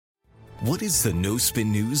What is the No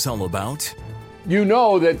Spin News all about? You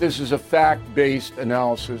know that this is a fact-based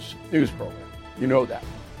analysis news program. You know that.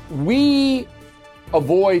 We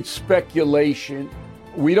avoid speculation.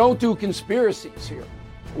 We don't do conspiracies here.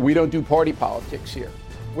 We don't do party politics here.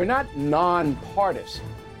 We're not nonpartisan.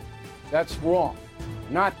 That's wrong.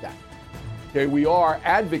 Not that. Okay, we are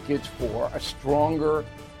advocates for a stronger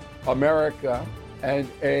America and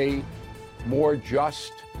a more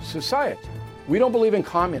just society. We don't believe in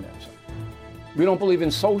communism. We don't believe in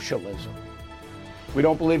socialism. We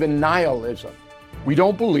don't believe in nihilism. We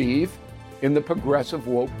don't believe in the progressive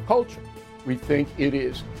woke culture. We think it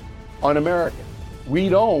is un-American. We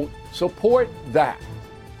don't support that.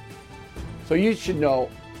 So you should know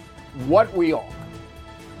what we are,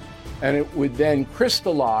 and it would then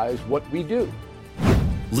crystallize what we do.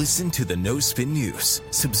 Listen to the No Spin News.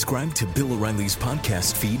 Subscribe to Bill O'Reilly's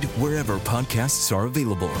podcast feed wherever podcasts are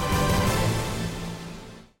available.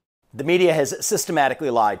 The media has systematically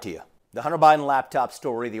lied to you. The Hunter Biden laptop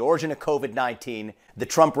story, the origin of COVID-19, the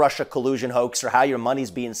Trump-Russia collusion hoax, or how your money's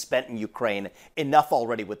being spent in Ukraine. Enough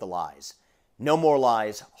already with the lies. No more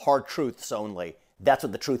lies, hard truths only. That's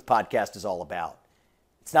what the Truth Podcast is all about.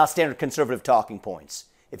 It's not standard conservative talking points.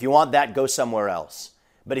 If you want that, go somewhere else.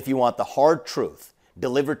 But if you want the hard truth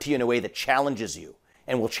delivered to you in a way that challenges you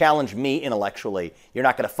and will challenge me intellectually, you're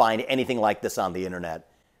not going to find anything like this on the internet.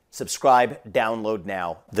 Subscribe, download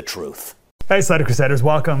now, The Truth. Hey, Slater Crusaders,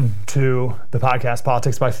 welcome to the podcast,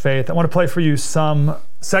 Politics by Faith. I want to play for you some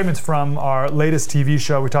segments from our latest TV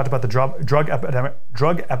show. We talked about the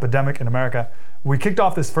drug epidemic in America. We kicked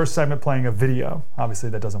off this first segment playing a video. Obviously,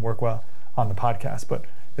 that doesn't work well on the podcast, but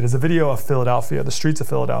it is a video of Philadelphia, the streets of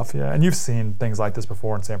Philadelphia, and you've seen things like this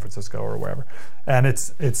before in San Francisco or wherever. And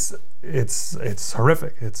it's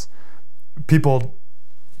horrific. It's people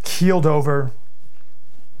keeled over,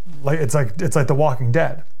 like it's like The Walking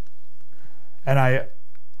Dead. And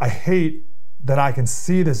I hate that I can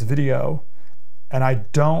see this video and I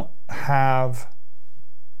don't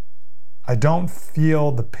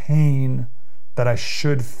feel the pain that I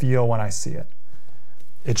should feel when I see it.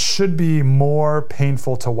 It should be more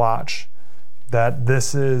painful to watch that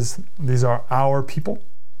these are our people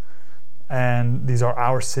and these are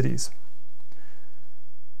our cities.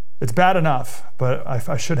 It's bad enough, but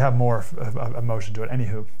I should have more emotion to it.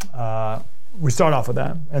 Anywho, we start off with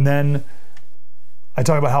that. And then I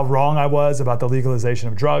talk about how wrong I was about the legalization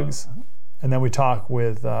of drugs. And then we talk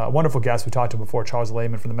with a wonderful guest we talked to before, Charles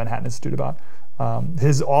Lehman from the Manhattan Institute, about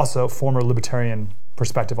his also former libertarian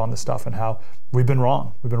perspective on this stuff and how we've been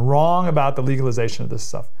wrong. We've been wrong about the legalization of this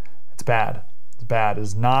stuff. It's bad. It's bad. It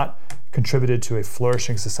has not contributed to a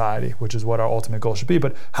flourishing society, which is what our ultimate goal should be.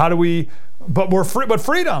 But we're free, but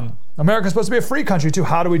freedom. America's supposed to be a free country too.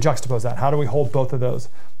 How do we juxtapose that? How do we hold both of those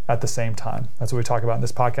at the same time? That's what we talk about in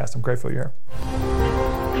this podcast. I'm grateful you're here.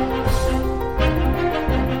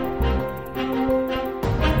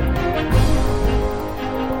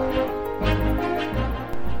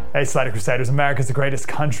 Hey, Slater Crusaders, America's the greatest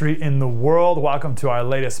country in the world. Welcome to our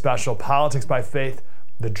latest special, Politics by Faith,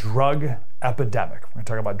 the drug epidemic. We're going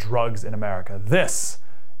to talk about drugs in America. This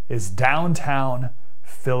is downtown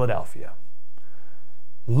Philadelphia.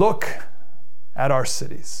 Look at our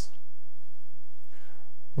cities.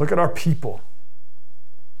 Look at our people.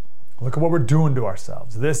 Look at what we're doing to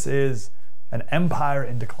ourselves. This is an empire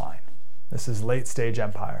in decline. This is late stage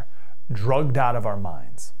empire, drugged out of our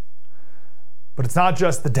minds. But it's not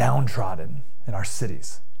just the downtrodden in our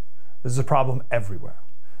cities. This is a problem everywhere.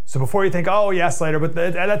 So before you think, oh yes, Slater, but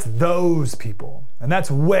that's those people, and that's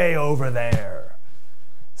way over there.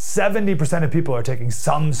 70% of people are taking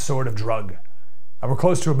some sort of drug. And we're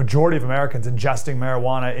close to a majority of Americans ingesting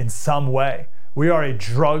marijuana in some way. We are a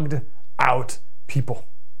drugged out people.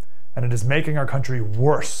 And it is making our country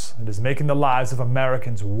worse. It is making the lives of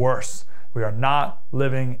Americans worse. We are not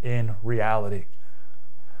living in reality.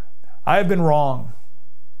 I have been wrong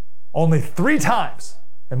only 3 times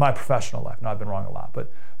in my professional life. No, I've been wrong a lot,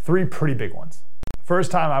 but 3 pretty big ones. The first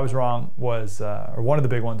time I was wrong was, or one of the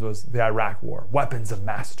big ones was the Iraq War, weapons of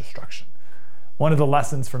mass destruction. One of the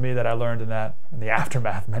lessons for me that I learned in the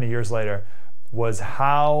aftermath many years later was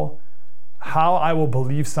how I will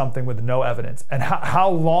believe something with no evidence, and how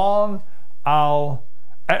long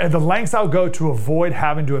the lengths I'll go to avoid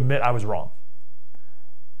having to admit I was wrong.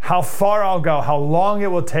 How far I'll go, how long it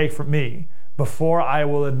will take for me before I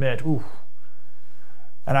will admit, ooh.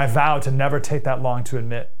 And I vow to never take that long to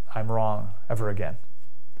admit I'm wrong ever again.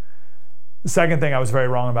 The second thing I was very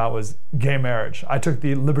wrong about was gay marriage. I took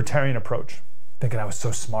the libertarian approach, thinking I was so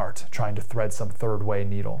smart, trying to thread some third way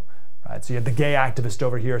needle. Right? So you had the gay activist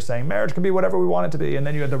over here saying marriage can be whatever we want it to be, and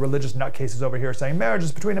then you had the religious nutcases over here saying marriage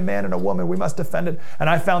is between a man and a woman, we must defend it. And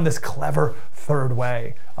I found this clever third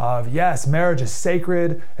way of, yes, marriage is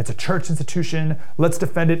sacred, it's a church institution, let's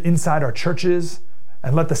defend it inside our churches,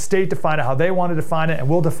 and let the state define it how they want to define it, and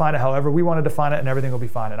we'll define it however we want to define it, and everything will be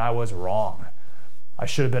fine. And I was wrong. I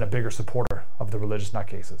should have been a bigger supporter of the religious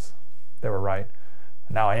nutcases. They were right.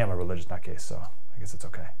 Now I am a religious nutcase, so I guess it's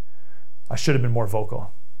okay. I should have been more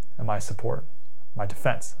vocal in my support, my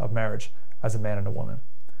defense of marriage as a man and a woman.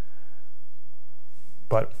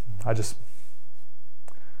 But I just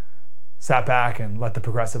sat back and let the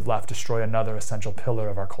progressive left destroy another essential pillar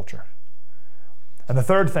of our culture. And the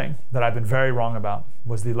third thing that I've been very wrong about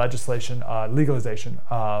was the legalization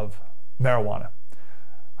of marijuana.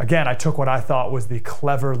 Again, I took what I thought was the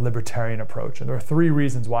clever libertarian approach. And there are three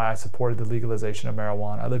reasons why I supported the legalization of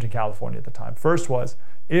marijuana. I lived in California at the time. First was,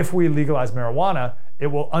 if we legalize marijuana, it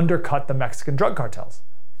will undercut the Mexican drug cartels.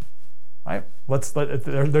 Right?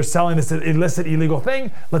 They're selling this illicit, illegal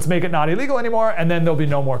thing. Let's make it not illegal anymore, and then there'll be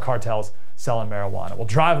no more cartels selling marijuana. We'll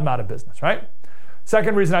drive them out of business, right?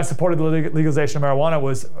 Second reason I supported the legalization of marijuana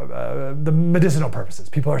was the medicinal purposes.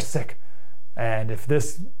 People are sick. And if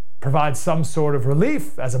this provides some sort of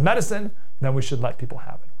relief as a medicine, then we should let people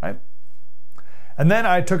have it, right? And then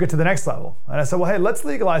I took it to the next level. And I said, well, hey, let's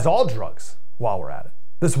legalize all drugs while we're at it.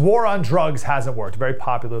 This war on drugs hasn't worked. Very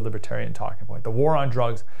popular libertarian talking point. The war on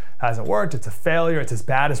drugs hasn't worked. It's a failure. It's as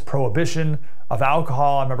bad as prohibition of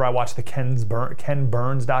alcohol. I remember I watched the Ken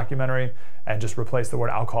Burns documentary and just replaced the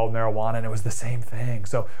word alcohol with marijuana, and it was the same thing.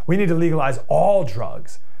 So we need to legalize all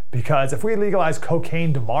drugs, because if we legalize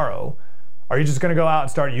cocaine tomorrow, are you just going to go out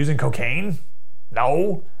and start using cocaine?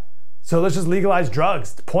 No. So let's just legalize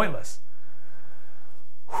drugs. It's pointless.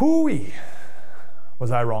 Hooey.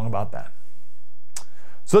 Was I wrong about that?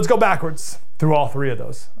 So let's go backwards through all three of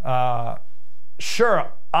those.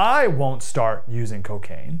 Sure, I won't start using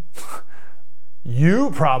cocaine.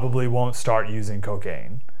 You probably won't start using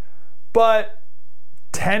cocaine. But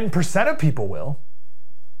 10% of people will.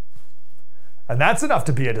 And that's enough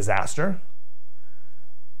to be a disaster.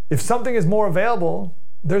 If something is more available,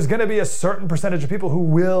 there's going to be a certain percentage of people who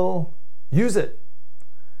will use it.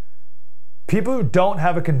 People who don't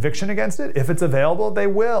have a conviction against it, if it's available, they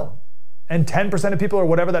will. And 10% of people, or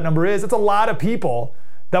whatever that number is, it's a lot of people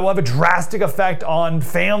that will have a drastic effect on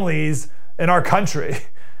families in our country.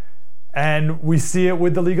 And we see it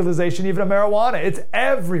with the legalization even of marijuana. It's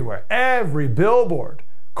everywhere. Every billboard,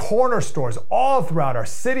 corner stores, all throughout our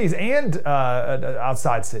cities and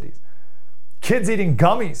outside cities. Kids eating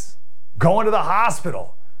gummies, going to the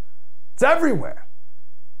hospital. It's everywhere.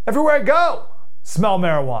 Everywhere I go, smell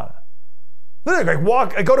marijuana. Literally,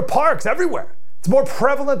 I go to parks everywhere. It's more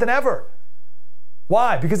prevalent than ever.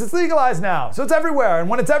 Why? Because it's legalized now. So it's everywhere. And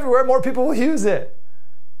when it's everywhere, more people will use it.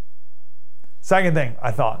 Second thing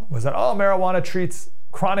I thought was that, marijuana treats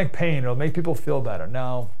chronic pain. It'll make people feel better.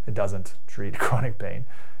 No, it doesn't treat chronic pain.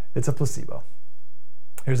 It's a placebo.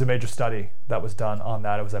 Here's a major study that was done on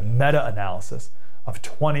that. It was a meta-analysis of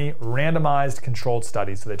 20 randomized controlled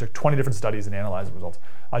studies. So they took 20 different studies and analyzed the results.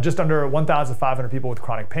 Just under 1,500 people with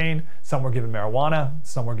chronic pain. Some were given marijuana,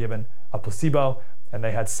 some were given a placebo, and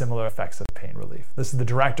they had similar effects of pain relief. This is the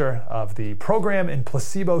director of the program in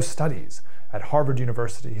placebo studies at Harvard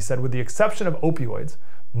University. He said, with the exception of opioids,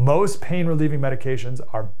 most pain-relieving medications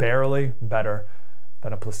are barely better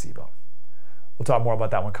than a placebo. We'll talk more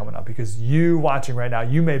about that one coming up, because you watching right now,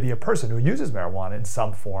 you may be a person who uses marijuana in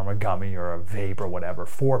some form, a gummy or a vape or whatever,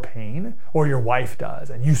 for pain, or your wife does,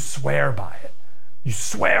 and you swear by it. You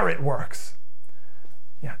swear it works.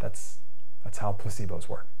 Yeah, that's how placebos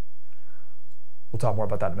work. We'll talk more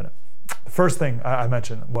about that in a minute. The first thing I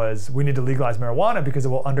mentioned was we need to legalize marijuana because it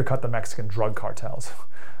will undercut the Mexican drug cartels.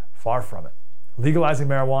 Far from it. Legalizing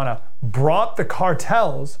marijuana brought the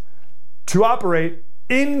cartels to operate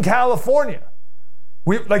in California.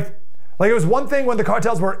 It was one thing when the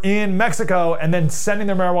cartels were in Mexico and then sending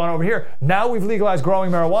their marijuana over here. Now we've legalized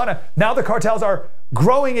growing marijuana. Now the cartels are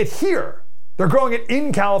growing it here. They're growing it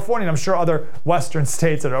in California. And I'm sure other Western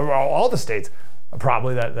states, and all the states,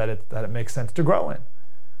 probably that it makes sense to grow in.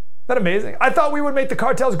 Isn't that amazing? I thought we would make the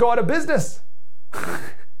cartels go out of business.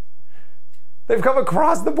 They've come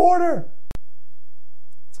across the border.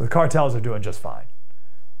 So the cartels are doing just fine.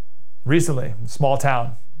 Recently, a small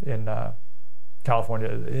town in California,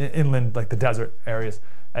 inland, like the desert areas,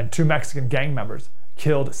 and 2 Mexican gang members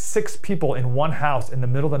killed 6 people in one house in the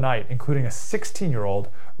middle of the night, including a 16-year-old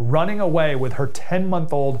running away with her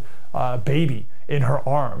 10-month-old baby in her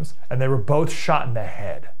arms, and they were both shot in the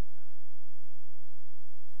head.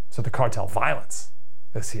 So the cartel violence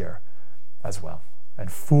is here as well.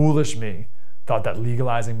 and foolish me thought that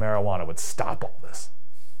legalizing marijuana would stop all this.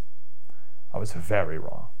 I was very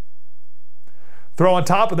wrong. Throw on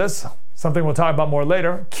top of this, something we'll talk about more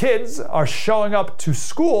later, kids are showing up to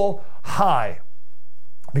school high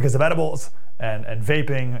because of edibles and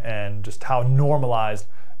vaping and just how normalized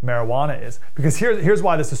marijuana is. Because here's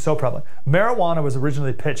why this is so prevalent. Marijuana was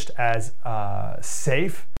originally pitched as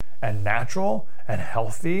safe and natural and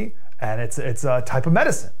healthy, and it's a type of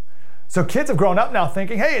medicine. So kids have grown up now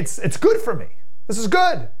thinking, hey, it's good for me. This is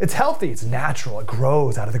good. It's healthy. It's natural. It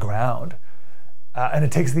grows out of the ground. And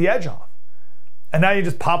it takes the edge off. And now you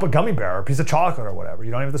just pop a gummy bear or a piece of chocolate or whatever.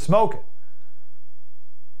 You don't even have to smoke it.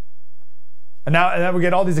 And then we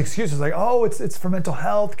get all these excuses like, oh, it's for mental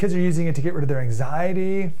health. Kids are using it to get rid of their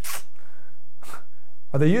anxiety.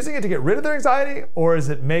 Are they using it to get rid of their anxiety, or is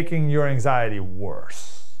it making your anxiety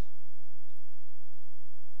worse?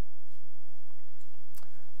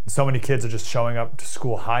 So many kids are just showing up to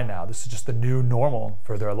school high now. This is just the new normal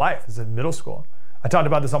for their life. This is in middle school. I talked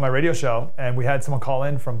about this on my radio show, and we had someone call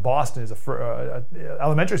in from Boston. He's an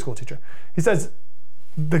elementary school teacher. He says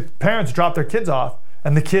the parents drop their kids off,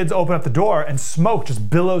 and the kids open up the door, and smoke just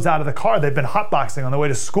billows out of the car. They've been hotboxing on the way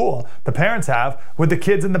to school. The parents have, with the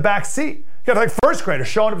kids in the back seat. You got like first graders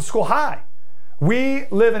showing up to school high. We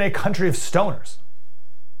live in a country of stoners.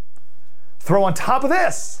 Throw on top of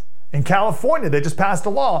this, in California, they just passed a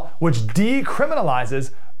law which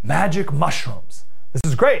decriminalizes magic mushrooms. This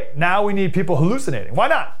is great. Now we need people hallucinating. Why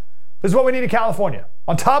not? This is what we need in California.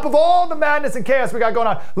 On top of all the madness and chaos we got going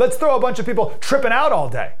on, let's throw a bunch of people tripping out all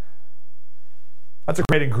day. That's a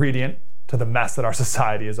great ingredient to the mess that our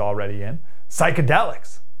society is already in.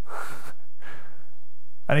 Psychedelics.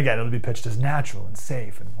 And again, it'll be pitched as natural and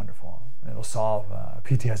safe and wonderful. And it'll solve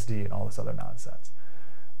PTSD and all this other nonsense.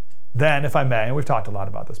 Then, if I may, and we've talked a lot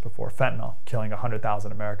about this before, fentanyl killing 100,000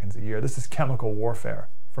 Americans a year. This is chemical warfare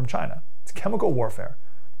from China. It's chemical warfare.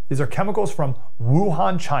 These are chemicals from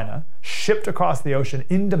Wuhan, China, shipped across the ocean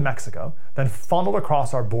into Mexico, then funneled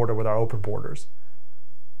across our border with our open borders.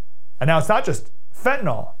 And now it's not just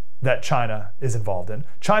fentanyl that China is involved in.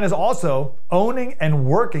 China's also owning and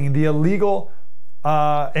working the illegal,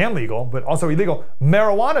 and legal, but also illegal,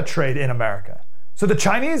 marijuana trade in America. So the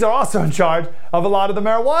Chinese are also in charge of a lot of the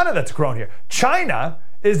marijuana that's grown here. China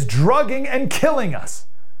is drugging and killing us.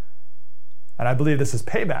 And I believe this is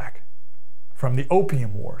payback from the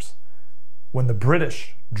opium wars, when the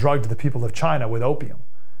British drugged the people of China with opium.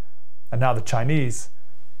 And now the Chinese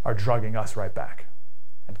are drugging us right back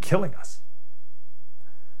and killing us.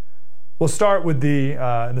 We'll start with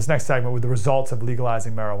in this next segment with the results of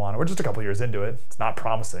legalizing marijuana. We're just a couple years into it. It's not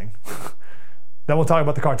promising. Then we'll talk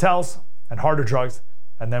about the cartels and harder drugs,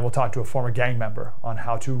 and then we'll talk to a former gang member on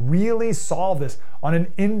how to really solve this on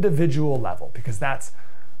an individual level, because that's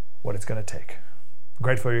what it's going to take. I'm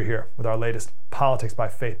grateful you're here with our latest Politics by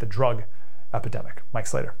Faith, the drug epidemic. Mike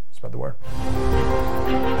Slater, spread the word.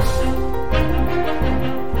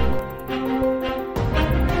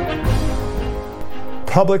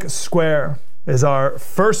 Public Square is our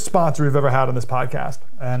first sponsor we've ever had on this podcast,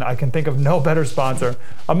 and I can think of no better sponsor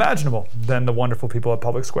imaginable than the wonderful people at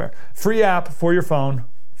Public Square. Free app for your phone,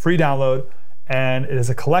 free download, and it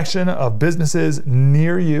is a collection of businesses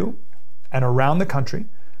near you and around the country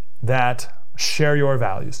that share your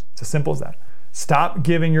values. It's as simple as that. Stop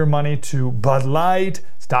giving your money to Bud Light.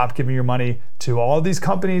 Stop giving your money to all these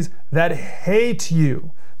companies that hate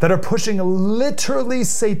you, that are pushing literally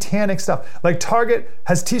satanic stuff. Like Target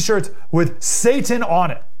has t-shirts with Satan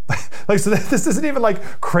on it. Like, so this isn't even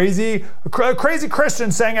like crazy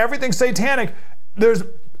Christians saying everything's satanic. There's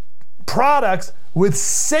products with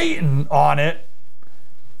Satan on it.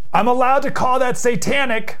 I'm allowed to call that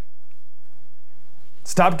satanic.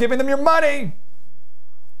 Stop giving them your money.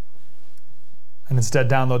 And instead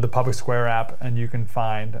download the Public Square app, and you can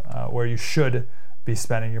find where you should be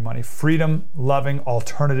spending your money. Freedom-loving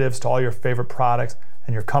alternatives to all your favorite products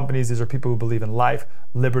and your companies. These are people who believe in life,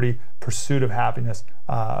 liberty, pursuit of happiness,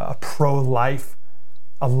 pro-life,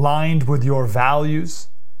 aligned with your values.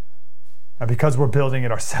 And because we're building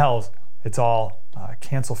it ourselves, it's all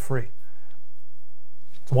cancel-free.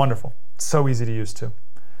 It's wonderful. It's so easy to use too.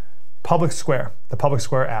 Public Square, the Public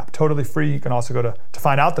Square app, totally free. You can also go to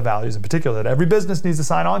find out the values in particular that every business needs to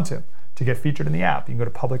sign on to get featured in the app. You can go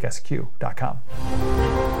to publicsq.com.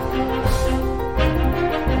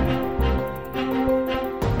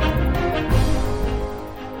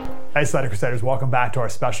 Hey, Slater Crusaders, welcome back to our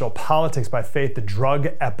special Politics by Faith, the drug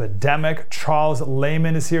epidemic. Charles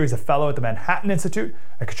Lehman is here. He's a fellow at the Manhattan Institute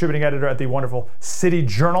a contributing editor at the wonderful City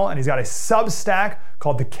Journal, and he's got a Substack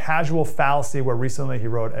called The Casual Fallacy, where recently he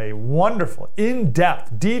wrote a wonderful,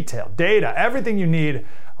 in-depth, detailed data, everything you need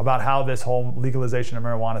about how this whole legalization of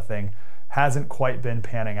marijuana thing hasn't quite been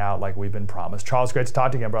panning out like we've been promised. Charles, great to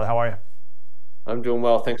talk to you again, brother. How are you? I'm doing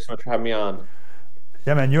well. Thanks so much for having me on.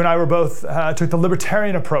 Yeah, man, you and I were both took the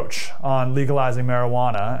libertarian approach on legalizing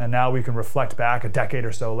marijuana, and now we can reflect back a decade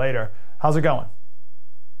or so later. How's it going?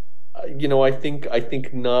 I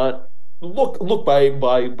think not. Look by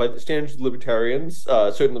the standards of libertarians,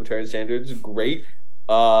 certain libertarian standards, great.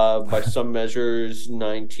 By some measures,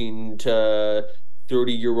 19 to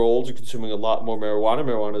 30-year-olds are consuming a lot more marijuana.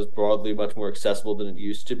 Marijuana is broadly much more accessible than it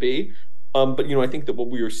used to be. But I think that what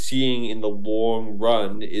we are seeing in the long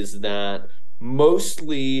run is that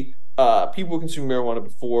mostly people who consume marijuana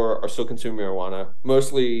before are still consuming marijuana.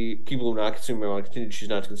 Mostly people who are not consuming marijuana continue to choose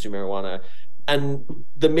not to consume marijuana. And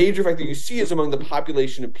the major fact that you see is among the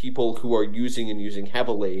population of people who are using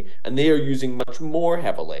heavily, and they are using much more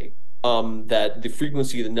heavily. That the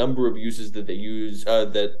frequency, the number of uses that they use,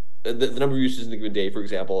 the number of uses in a given day, for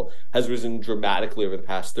example, has risen dramatically over the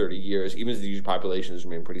past 30 years, even as the user population has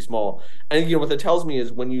remained pretty small. And what that tells me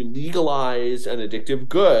is when you legalize an addictive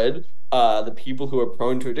good, the people who are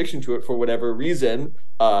prone to addiction to it for whatever reason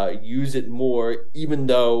use it more, even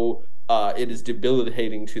though it is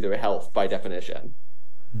debilitating to their health by definition.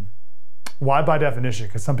 Why by definition?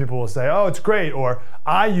 Because some people will say, oh, it's great, or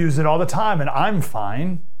I use it all the time and I'm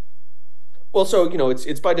fine. Well, so,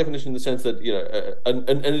 it's by definition in the sense that,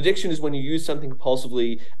 an addiction is when you use something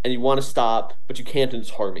compulsively and you want to stop, but you can't and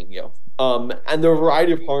it's harming you. And there are a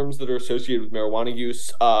variety of harms that are associated with marijuana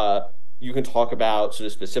use. You can talk about sort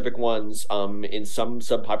of specific ones. In some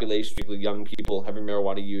subpopulations, particularly young people, having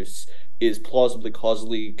marijuana use is plausibly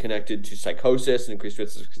causally connected to psychosis and increased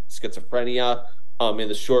risk of schizophrenia. In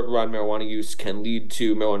the short run, marijuana use can lead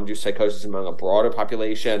to marijuana-induced psychosis among a broader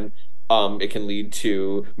population. It can lead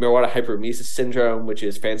to marijuana hyperemesis syndrome, which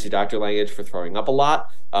is fancy doctor language for throwing up a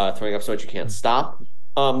lot, throwing up so much you can't stop.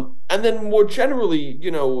 And then more generally,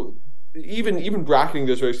 even bracketing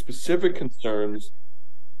those very specific concerns,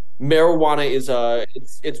 marijuana is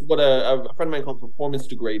it's what a friend of mine called a performance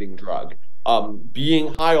degrading drug.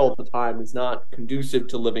 Being high all the time is not conducive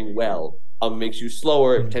to living well. It makes you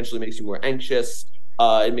slower. It potentially makes you more anxious.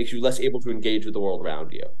 It makes you less able to engage with the world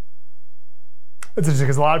around you. It's interesting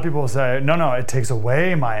because a lot of people will say, no, it takes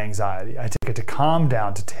away my anxiety. I take it to calm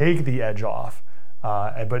down, to take the edge off.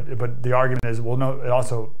 But the argument is, well, no, it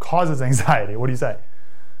also causes anxiety. What do you say?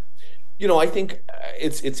 I think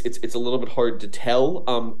it's a little bit hard to tell.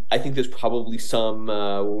 I think there's probably some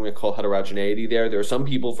what we call heterogeneity there. There are some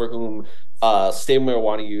people for whom stable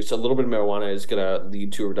marijuana use, a little bit of marijuana is going to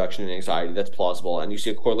lead to a reduction in anxiety. That's plausible. And you see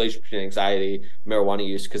a correlation between anxiety, marijuana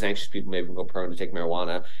use, because anxious people may even go prone to take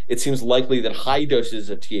marijuana. It seems likely that high doses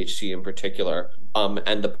of THC in particular,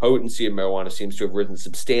 and the potency of marijuana seems to have risen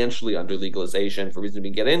substantially under legalization for reasons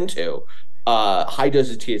we get into. High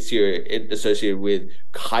doses of THC are associated with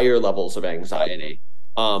higher levels of anxiety.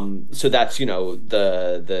 So that's,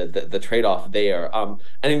 the trade-off there. I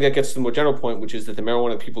think that gets to the more general point, which is that the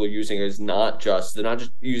marijuana people are using they're not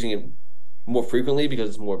just using it more frequently because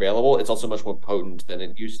it's more available. It's also much more potent than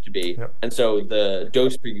it used to be. Yep. And so the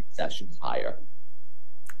dose per use session is higher.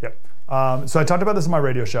 Yep. So I talked about this on my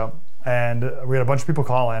radio show, and we had a bunch of people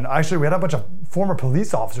call in. Actually, we had a bunch of former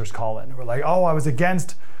police officers call in who were like, oh, I was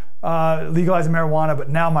against legalizing marijuana, but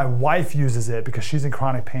now my wife uses it because she's in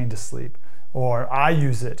chronic pain to sleep. Or I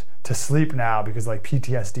use it to sleep now because like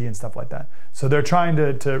PTSD and stuff like that. So they're trying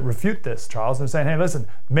to refute this, Charles. They're saying, hey, listen,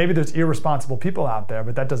 maybe there's irresponsible people out there,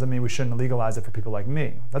 but that doesn't mean we shouldn't legalize it for people like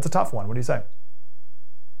me. That's a tough one. What do you say?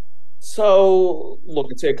 So, look,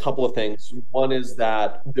 I'd say a couple of things. One is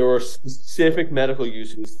that there are specific medical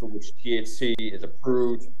uses for which THC is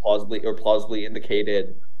approved, plausibly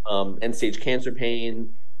indicated. End-stage cancer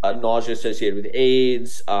pain, nausea associated with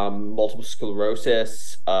AIDS, multiple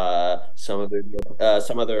sclerosis, some other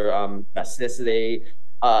spasticity.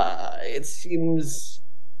 It seems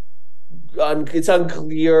it's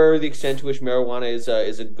unclear the extent to which marijuana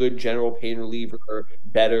is a good general pain reliever,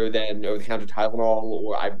 better than over-the-counter Tylenol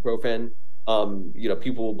or ibuprofen.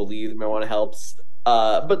 People will believe that marijuana helps.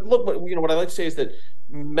 But look, what I like to say is that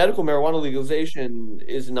medical marijuana legalization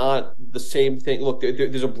is not the same thing. Look,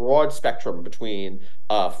 there's a broad spectrum between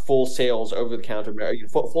full sales over-the-counter,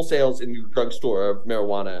 full sales in your drugstore of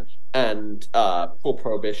marijuana and full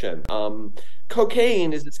prohibition.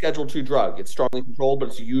 Cocaine is a Schedule II drug. It's strongly controlled, but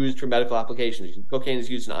it's used for medical applications. Cocaine is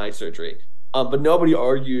used in eye surgery. But nobody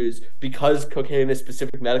argues because cocaine has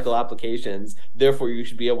specific medical applications, therefore you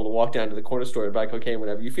should be able to walk down to the corner store and buy cocaine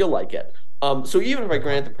whenever you feel like it. So even if I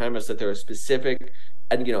grant the premise that there are specific,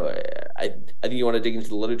 and I think you want to dig into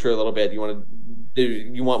the literature a little bit.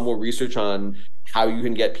 You want more research on how you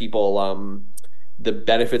can get people the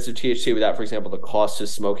benefits of THC without, for example, the costs of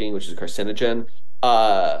smoking, which is a carcinogen.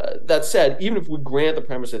 That said, even if we grant the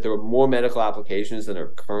premise that there are more medical applications than are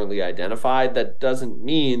currently identified, that doesn't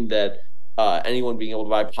mean that anyone being able to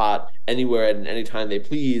buy pot anywhere and anytime they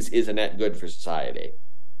please is a net good for society.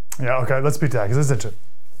 Yeah, okay, let's speak to that, because this is interesting.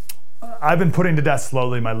 I've been putting to death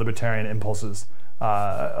slowly my libertarian impulses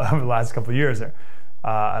over the last couple of years there.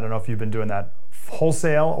 I don't know if you've been doing that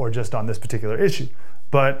wholesale or just on this particular issue.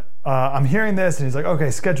 But I'm hearing this, and he's like,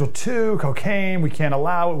 okay, Schedule 2, cocaine, we can't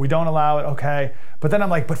allow it, we don't allow it, okay. But then I'm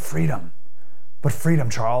like, but freedom,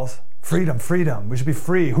 Charles. Freedom. We should be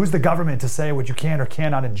free. Who's the government to say what you can or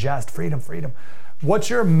cannot ingest? Freedom. What's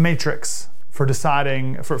your matrix for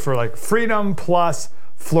deciding for like freedom plus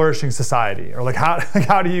flourishing society? Or like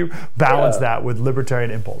how do you balance that with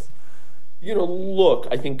libertarian impulse? Look,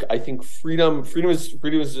 I think freedom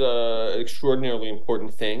is an extraordinarily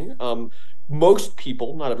important thing. Most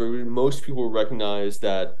people, not everybody, most people recognize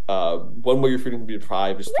that one way your freedom can be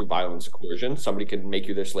deprived is through violence and coercion. Somebody can make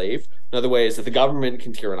you their slave. Another way is that the government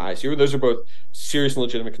can tyrannize you. Those are both serious and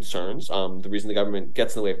legitimate concerns. The reason the government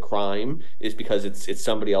gets in the way of crime is because it's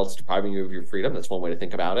somebody else depriving you of your freedom. That's one way to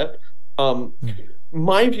think about it.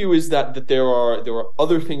 My view is that there are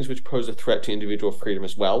other things which pose a threat to individual freedom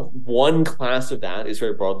as well. One class of that is,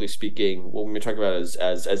 very broadly speaking, what we talk about as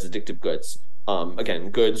addictive goods. Again,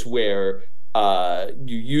 goods where where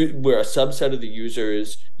a subset of the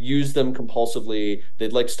users use them compulsively.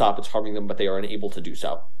 They'd like to stop it's harming them, but they are unable to do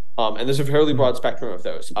so. And there's a fairly broad spectrum of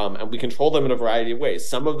those. And we control them in a variety of ways.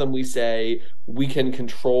 Some of them we say we can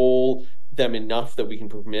control them enough that we can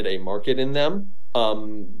permit a market in them.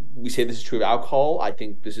 We say this is true of alcohol. I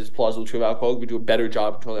think this is plausible true of alcohol. We do a better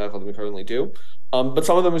job controlling alcohol than we currently do. But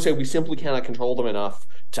some of them we say we simply cannot control them enough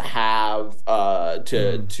to have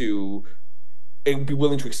to be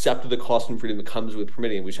willing to accept the cost and freedom that comes with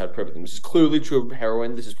permitting we should have prohibiting. This is clearly true of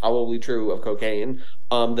heroin. This is probably true of cocaine.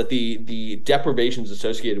 That the deprivations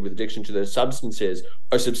associated with addiction to those substances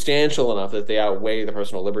are substantial enough that they outweigh the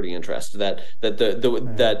personal liberty interest. That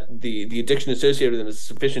the addiction associated with them is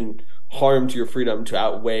sufficient harm to your freedom to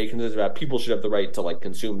outweigh concerns about people should have the right to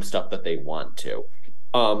consume stuff that they want to.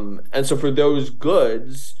 And so for those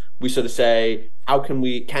goods, we sort of say, how can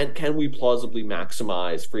we plausibly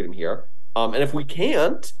maximize freedom here? And if we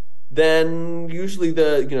can't, then usually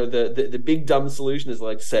the big dumb solution, as I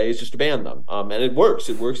like to say, is just to ban them. And it works.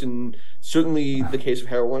 It works in certainly the case of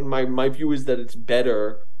heroin. My view is that it's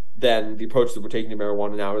better than the approach that we're taking to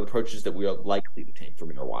marijuana now, or the approaches that we are likely to take for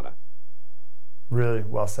marijuana. Really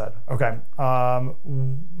well said. Okay,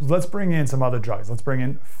 let's bring in some other drugs. Let's bring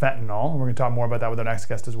in fentanyl. We're going to talk more about that with our next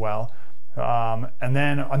guest as well. And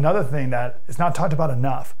then another thing that is not talked about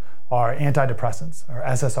enough are antidepressants, or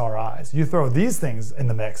SSRIs. You throw these things in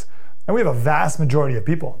the mix, and we have a vast majority of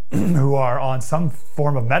people who are on some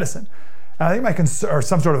form of medicine. And I think my concern, or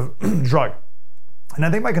some sort of drug. And I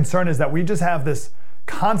think my concern is that we just have this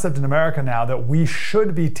concept in America now that we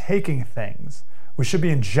should be taking things, we should be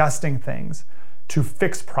ingesting things to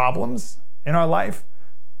fix problems in our life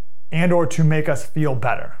and or to make us feel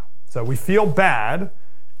better. So we feel bad,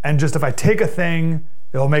 and just if I take a thing,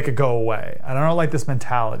 it'll make it go away. I don't like this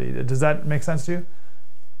mentality. Does that make sense to you?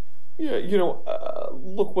 Yeah,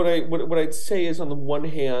 look, what I'd say is, on the one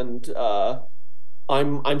hand,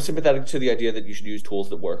 I'm sympathetic to the idea that you should use tools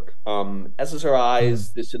that work.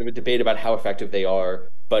 SSRIs, there's sort of a debate about how effective they are,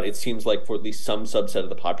 but it seems like for at least some subset of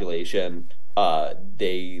the population,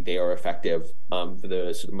 they are effective. For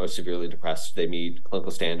the sort of most severely depressed, they meet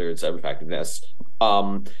clinical standards of effectiveness.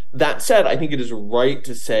 That said, I think it is right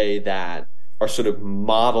to say that our sort of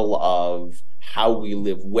model of how we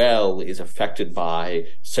live well is affected by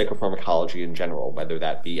psychopharmacology in general, whether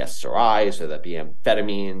that be SSRIs, whether that be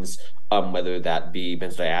amphetamines, whether that be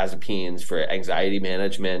benzodiazepines for anxiety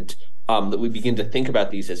management, that we begin to think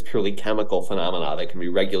about these as purely chemical phenomena that can be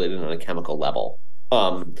regulated on a chemical level.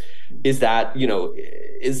 Is that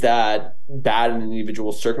bad in an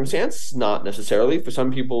individual circumstance? Not necessarily. For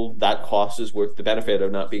some people, that cost is worth the benefit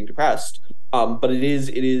of not being depressed. But it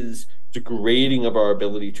is degrading of our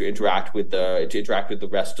ability to interact with the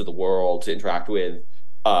rest of the world, to interact with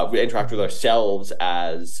ourselves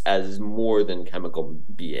as more than chemical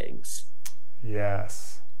beings.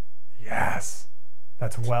 Yes, that's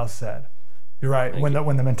well said. You're right. When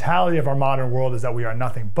the mentality of our modern world is that we are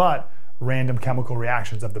nothing but random chemical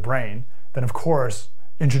reactions of the brain, then of course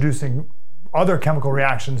introducing other chemical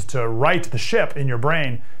reactions to right the ship in your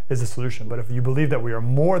brain is the solution. But if you believe that we are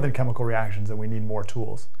more than chemical reactions, then we need more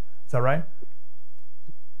tools. Is that right?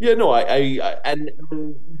 Yeah, no, and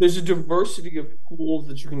there's a diversity of tools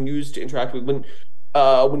that you can use to interact with when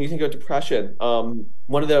you think about depression.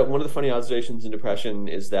 One of the funny observations in depression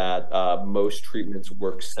is that most treatments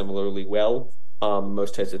work similarly well.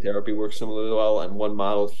 Most types of therapy work similarly well, and one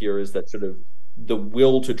model here is that sort of the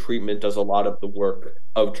will to treatment does a lot of the work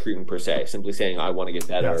of treatment per se. Simply saying I want to get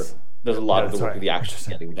better does a lot of the work of the actual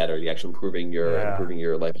getting better, the actual improving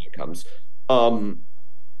your life outcomes.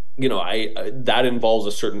 That involves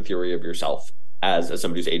a certain theory of yourself as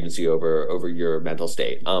somebody who's agency over your mental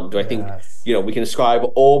state. Do I think we can ascribe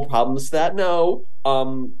all problems to that? No.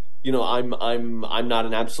 I'm not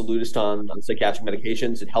an absolutist on psychiatric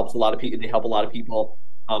medications. It helps a lot of people. They help a lot of people.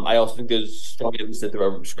 I also think there's strong evidence that they're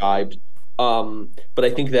overprescribed. But I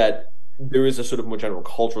think that there is a sort of more general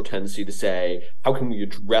cultural tendency to say, how can we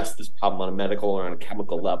address this problem on a medical or on a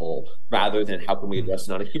chemical level, rather than how can we address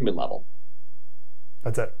it on a human level?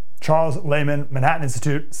 That's it. Charles Lehman, Manhattan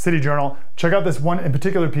Institute, City Journal. Check out this one in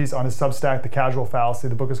particular piece on his Substack, The Casual Fallacy.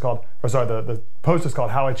 The post is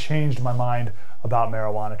called How I Changed My Mind About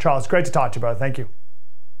Marijuana. Charles, great to talk to you, brother. Thank you.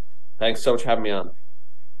 Thanks so much for having me on.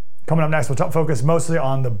 Coming up next, we'll focus mostly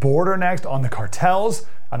on the border next, on the cartels,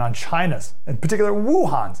 and on China's, in particular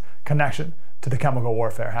Wuhan's, connection to the chemical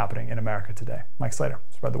warfare happening in America today. Mike Slater,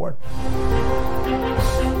 spread the word.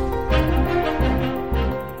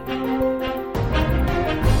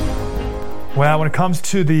 Well, when it comes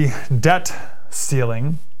to the debt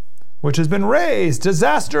ceiling, which has been raised,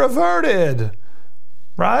 disaster averted,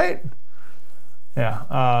 right?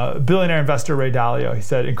 Yeah. Billionaire investor Ray Dalio, he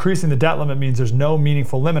said, increasing the debt limit means there's no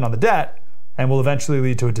meaningful limit on the debt and will eventually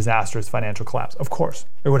lead to a disastrous financial collapse. Of course,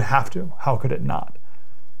 it would have to. How could it not?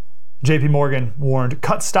 JP Morgan warned,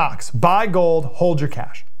 cut stocks, buy gold, hold your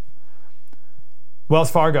cash.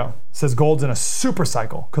 Wells Fargo says gold's in a super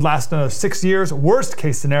cycle, could last another 6 years. Worst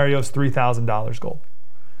case scenario is $3,000 gold.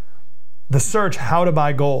 The search how to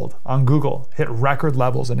buy gold on Google hit record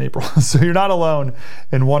levels in April. So you're not alone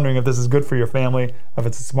in wondering if this is good for your family, if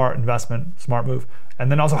it's a smart investment, smart move. And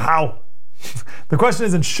then also how. The question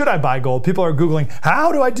isn't should I buy gold? People are Googling,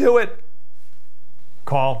 how do I do it?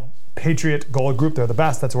 Call Patriot Gold Group. They're the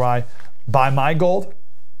best. That's where I buy my gold.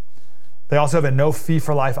 They also have a no fee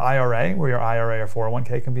for life IRA, where your IRA or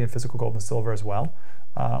 401k can be in physical gold and silver as well.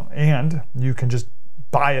 And you can just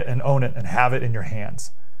buy it and own it and have it in your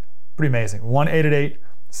hands. Pretty amazing.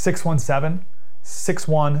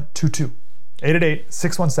 1-888-617-6122.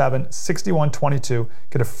 888-617-6122.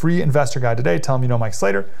 Get a free investor guide today. Tell them you know Mike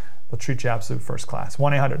Slater. They'll treat you absolute first class.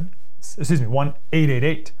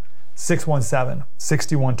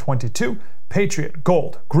 1-888-617-6122.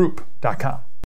 PatriotGoldGroup.com.